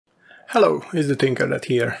Hello, it's the Tinkered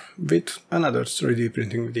here with another 3D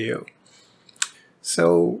printing video.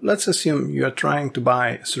 So let's assume you are trying to buy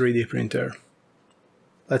a 3D printer.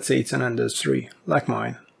 Let's say it's an Ender 3, like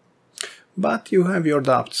mine. But you have your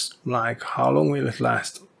doubts, like how long will it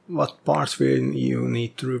last, what parts will you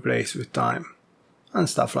need to replace with time, and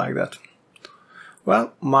stuff like that.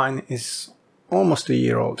 Well, mine is almost a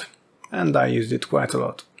year old, and I used it quite a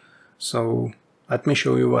lot. So let me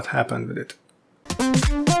show you what happened with it.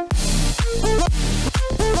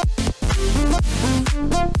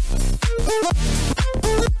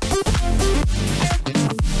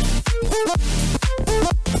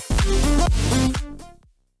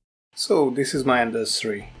 So this is my Ender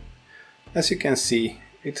 3. As you can see,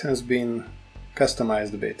 it has been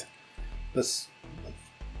customized a bit, but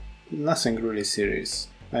nothing really serious.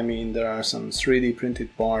 I mean, there are some 3D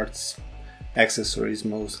printed parts, accessories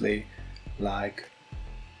mostly, like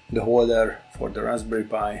the holder for the Raspberry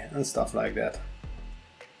Pi and stuff like that,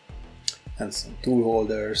 and some tool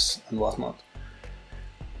holders and whatnot.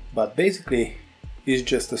 But basically, it's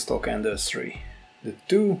just a stock Ender 3. The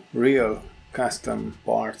two real custom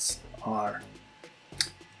parts are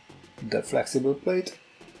the flexible plate,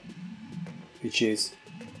 which is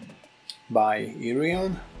by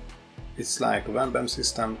Irion. It's like a Wham Bam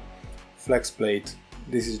system flex plate.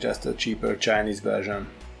 This is just a cheaper Chinese version,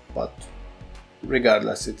 but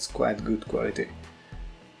regardless, it's quite good quality.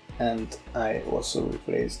 And I also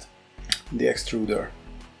replaced the extruder.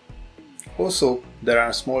 Also, there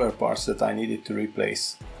are smaller parts that I needed to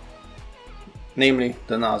replace, namely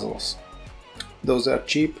the nozzles. Those are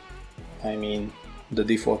cheap. I mean, the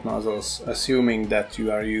default nozzles, assuming that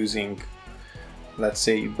you are using, let's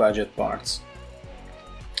say, budget parts.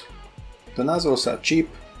 The nozzles are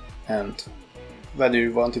cheap, and whether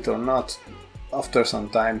you want it or not, after some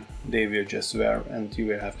time they will just wear and you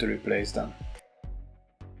will have to replace them.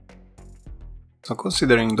 So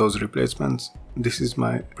considering those replacements, this is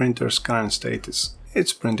my printer's current status.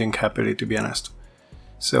 It's printing happily, to be honest.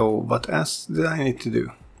 So what else did I need to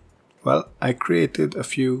do? Well, I created a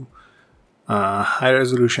few high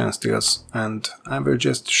resolution stills, and I will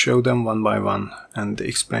just show them one by one and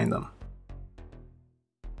explain them.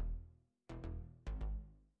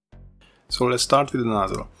 So let's start with the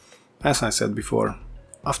nozzle. As I said before,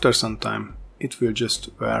 after some time it will just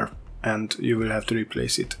wear and you will have to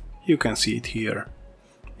replace it. You can see it here.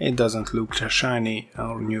 It doesn't look shiny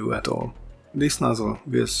or new at all. This nozzle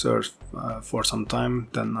will serve for some time,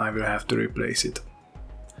 then I will have to replace it.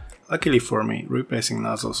 Luckily for me, replacing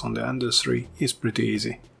nozzles on the Ender 3 is pretty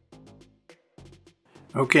easy.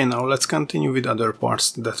 Okay, now let's continue with other parts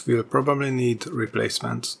that will probably need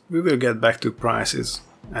replacements. We will get back to prices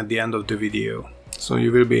at the end of the video, so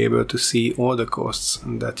you will be able to see all the costs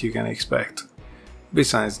that you can expect,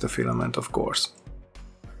 besides the filament, of course.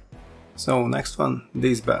 So next one,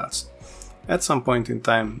 these belts. At some point in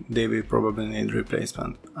time they will probably need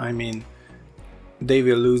replacement. I mean, they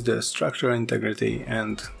will lose their structural integrity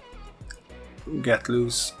and get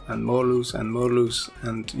loose and more loose and more loose,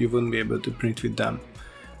 and you wouldn't be able to print with them.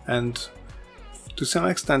 And to some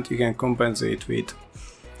extent you can compensate with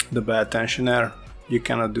the belt tensioner. You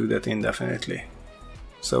cannot do that indefinitely,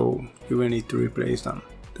 so you will need to replace them.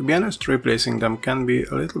 To be honest, replacing them can be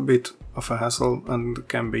a little bit of a hassle and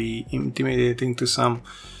can be intimidating to some,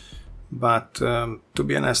 but to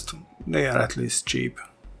be honest, they are at least cheap.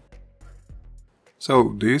 So,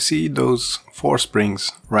 do you see those 4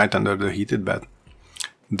 springs right under the heated bed?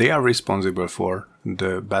 They are responsible for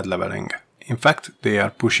the bed leveling. In fact, they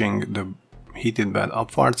are pushing the heated bed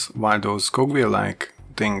upwards, while those cogwheel-like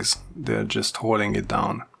things, they're just holding it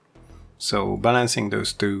down. So balancing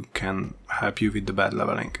those two can help you with the bed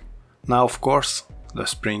leveling. Now, of course, the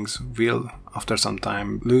springs will, after some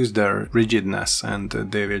time, lose their rigidness and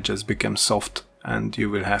they will just become soft and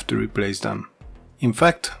you will have to replace them. In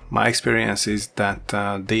fact, my experience is that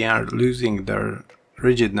they are losing their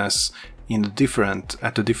rigidness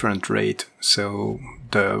at a different rate, so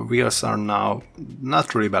the wheels are now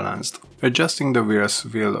not really balanced. Adjusting the wheels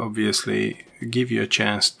will obviously give you a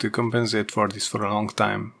chance to compensate for this for a long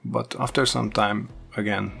time, but after some time,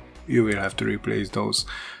 again, you will have to replace those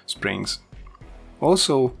springs.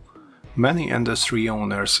 Also, many Ender 3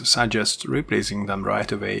 owners suggest replacing them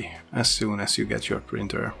right away as soon as you get your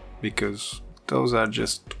printer, because those are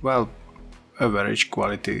just, well, average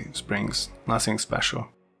quality springs, nothing special.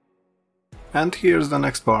 And here's the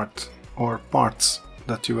next part, or parts,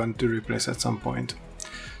 that you want to replace at some point.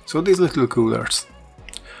 So these little coolers.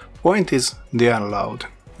 Point is, they are loud.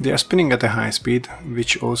 They are spinning at a high speed,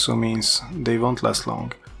 which also means they won't last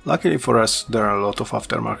long. Luckily for us, there are a lot of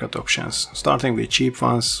aftermarket options, starting with cheap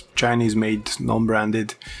ones, Chinese made,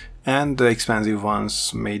 non-branded, and the expensive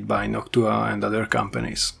ones made by Noctua and other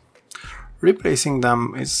companies. Replacing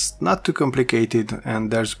them is not too complicated,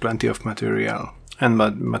 and there's plenty of material. And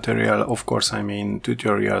by material, of course, I mean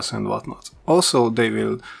tutorials and whatnot. Also, they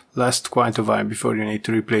will last quite a while before you need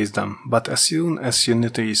to replace them, but as soon as you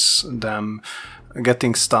notice them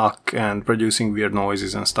getting stuck and producing weird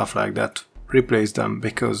noises and stuff like that, replace them,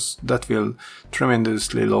 because that will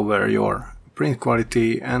tremendously lower your print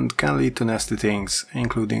quality and can lead to nasty things,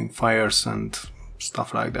 including fires and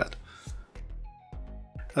stuff like that.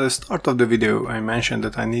 At the start of the video I mentioned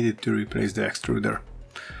that I needed to replace the extruder.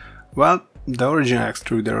 Well, the original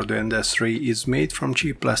extruder of the industry is made from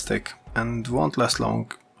cheap plastic and won't last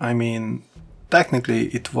long. I mean, technically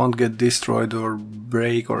it won't get destroyed or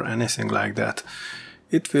break or anything like that.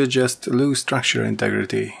 It will just lose structural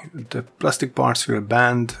integrity. The plastic parts will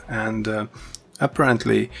bend, and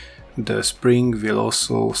apparently the spring will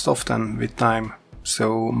also soften with time.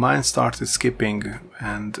 So mine started skipping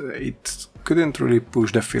and it couldn't really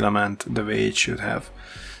push the filament the way it should have.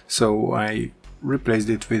 So I replaced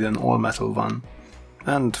it with an all-metal one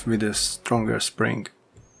and with a stronger spring.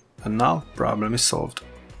 And now problem is solved.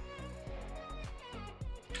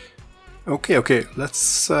 Okay,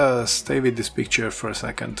 let's stay with this picture for a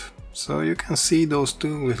second. So you can see those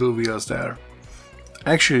two little wheels there.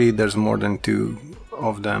 Actually, there's more than two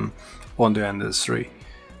of them on the industry.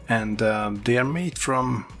 And they are made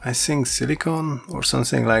from, I think, silicone or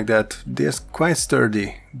something like that. They're quite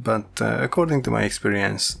sturdy, but according to my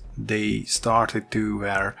experience, they started to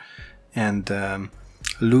wear and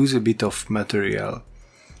lose a bit of material.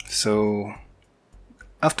 So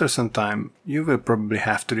after some time, you will probably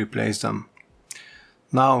have to replace them.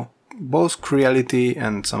 Now, both Creality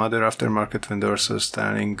and some other aftermarket vendors are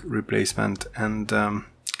selling replacement, and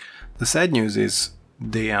the sad news is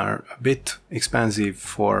they are a bit expensive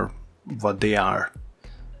for what they are.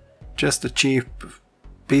 Just a cheap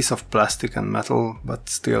piece of plastic and metal, but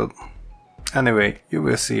still. Anyway, you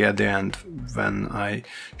will see at the end when I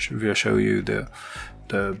will show you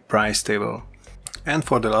the price table. And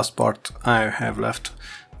for the last part, I have left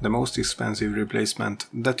the most expensive replacement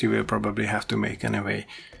that you will probably have to make anyway.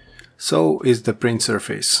 So is the print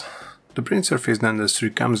surface. The print surface the industry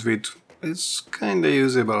comes with is kinda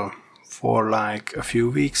usable for like a few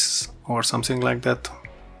weeks or something like that.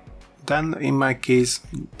 Then in my case,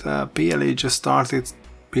 the PLA just started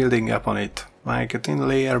building up on it, like a thin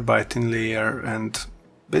layer by thin layer, and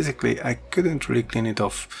basically I couldn't really clean it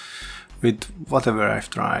off with whatever I've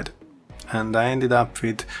tried. And I ended up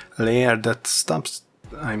with a layer that stops,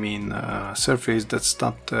 surface that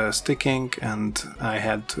stopped sticking, and I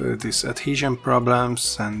had these adhesion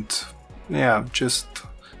problems, and yeah, just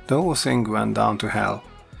the whole thing went down to hell.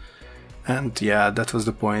 And yeah, that was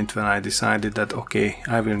the point when I decided that okay,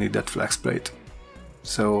 I will need that flex plate.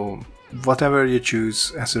 So whatever you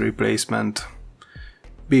choose as a replacement,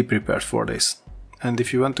 be prepared for this. And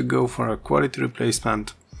if you want to go for a quality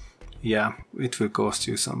replacement, yeah, it will cost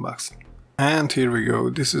you some bucks. And here we go,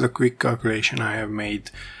 this is a quick calculation I have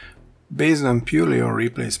made based on purely on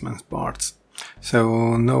replacement parts.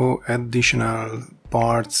 So no additional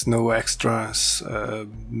parts, no extras,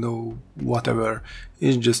 no whatever.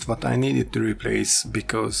 It's just what I needed to replace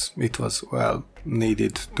because it was, well,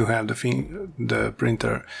 needed to have the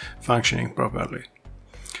printer functioning properly.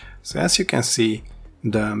 So as you can see,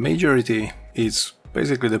 the majority is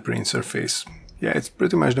basically the print surface. Yeah, it's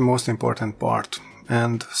pretty much the most important part,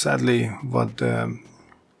 and sadly what the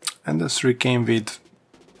industry came with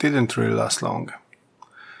didn't really last long.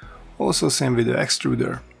 Also same with the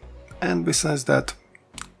extruder. And besides that,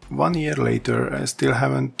 1 year later I still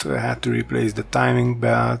haven't had to replace the timing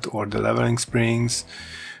belt or the leveling springs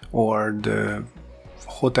or the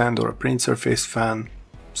hot end or print surface fan.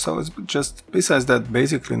 So it's just, besides that,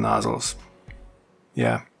 basically nozzles.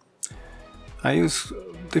 Yeah, I use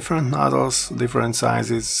different nozzles, different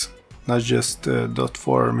sizes, not just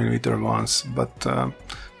 .4mm ones, but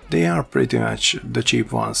they are pretty much the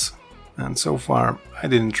cheap ones. And so far I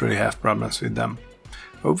didn't really have problems with them.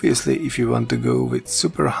 Obviously, if you want to go with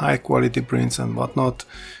super high quality prints and whatnot,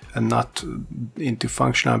 and not into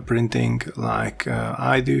functional printing like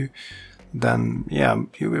I do, then yeah,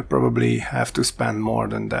 you will probably have to spend more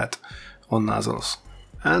than that on nozzles.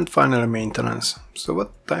 And finally, maintenance. So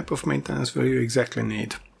what type of maintenance will you exactly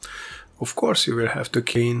need? Of course you will have to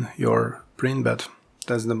clean your print bed,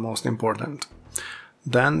 that's the most important.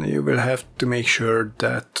 Then you will have to make sure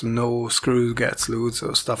that no screw gets loose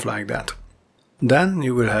or stuff like that. Then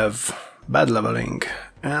you will have bed leveling,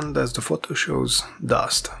 and as the photo shows,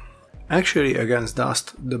 dust. Actually, against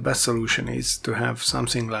dust, the best solution is to have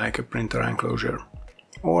something like a printer enclosure.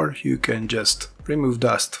 or you can just remove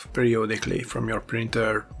dust periodically from your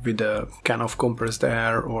printer with a can of compressed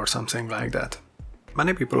air or something like that.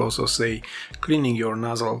 Many people also say cleaning your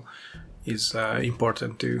nozzle is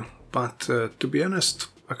important too, but to be honest,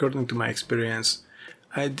 according to my experience,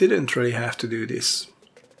 I didn't really have to do this.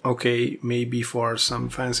 Okay, maybe for some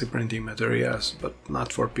fancy printing materials, but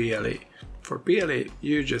not for PLA. For PLA,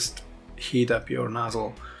 you just heat up your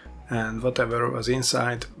nozzle and whatever was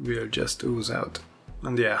inside will just ooze out.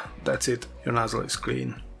 And yeah, that's it, your nozzle is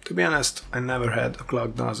clean. To be honest, I never had a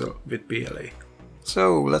clogged nozzle with PLA.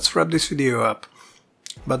 So let's wrap this video up.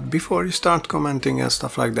 But before you start commenting and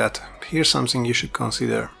stuff like that, here's something you should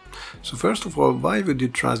consider. So first of all, why would you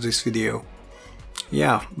trust this video?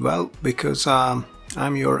 Yeah, well, because I'm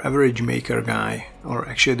your average maker guy, or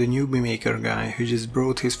actually the newbie maker guy who just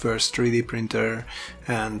brought his first 3D printer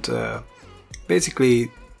and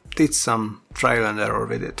basically did some trial and error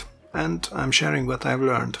with it. And I'm sharing what I've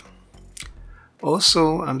learned.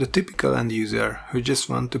 Also, I'm the typical end user who just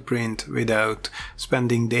want to print without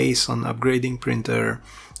spending days on upgrading printer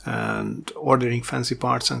and ordering fancy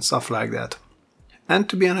parts and stuff like that. And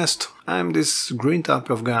to be honest, I'm this green type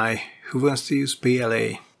of guy who wants to use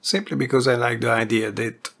PLA simply because I like the idea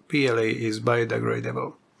that PLA is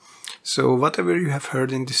biodegradable. So whatever you have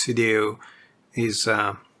heard in this video is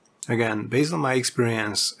again based on my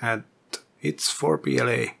experience, and it's for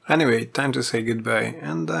PLA. Anyway, time to say goodbye,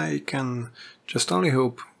 and I can just only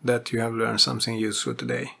hope that you have learned something useful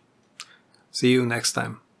today. See you next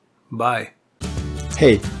time. Bye.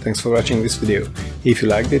 Hey, thanks for watching this video. If you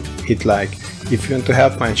liked it, hit like. If you want to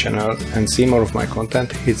help my channel and see more of my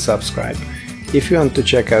content, hit subscribe. If you want to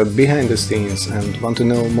check out behind the scenes and want to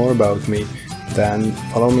know more about me, then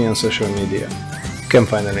follow me on social media. You can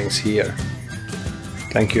find the links here.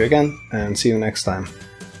 Thank you again and see you next time.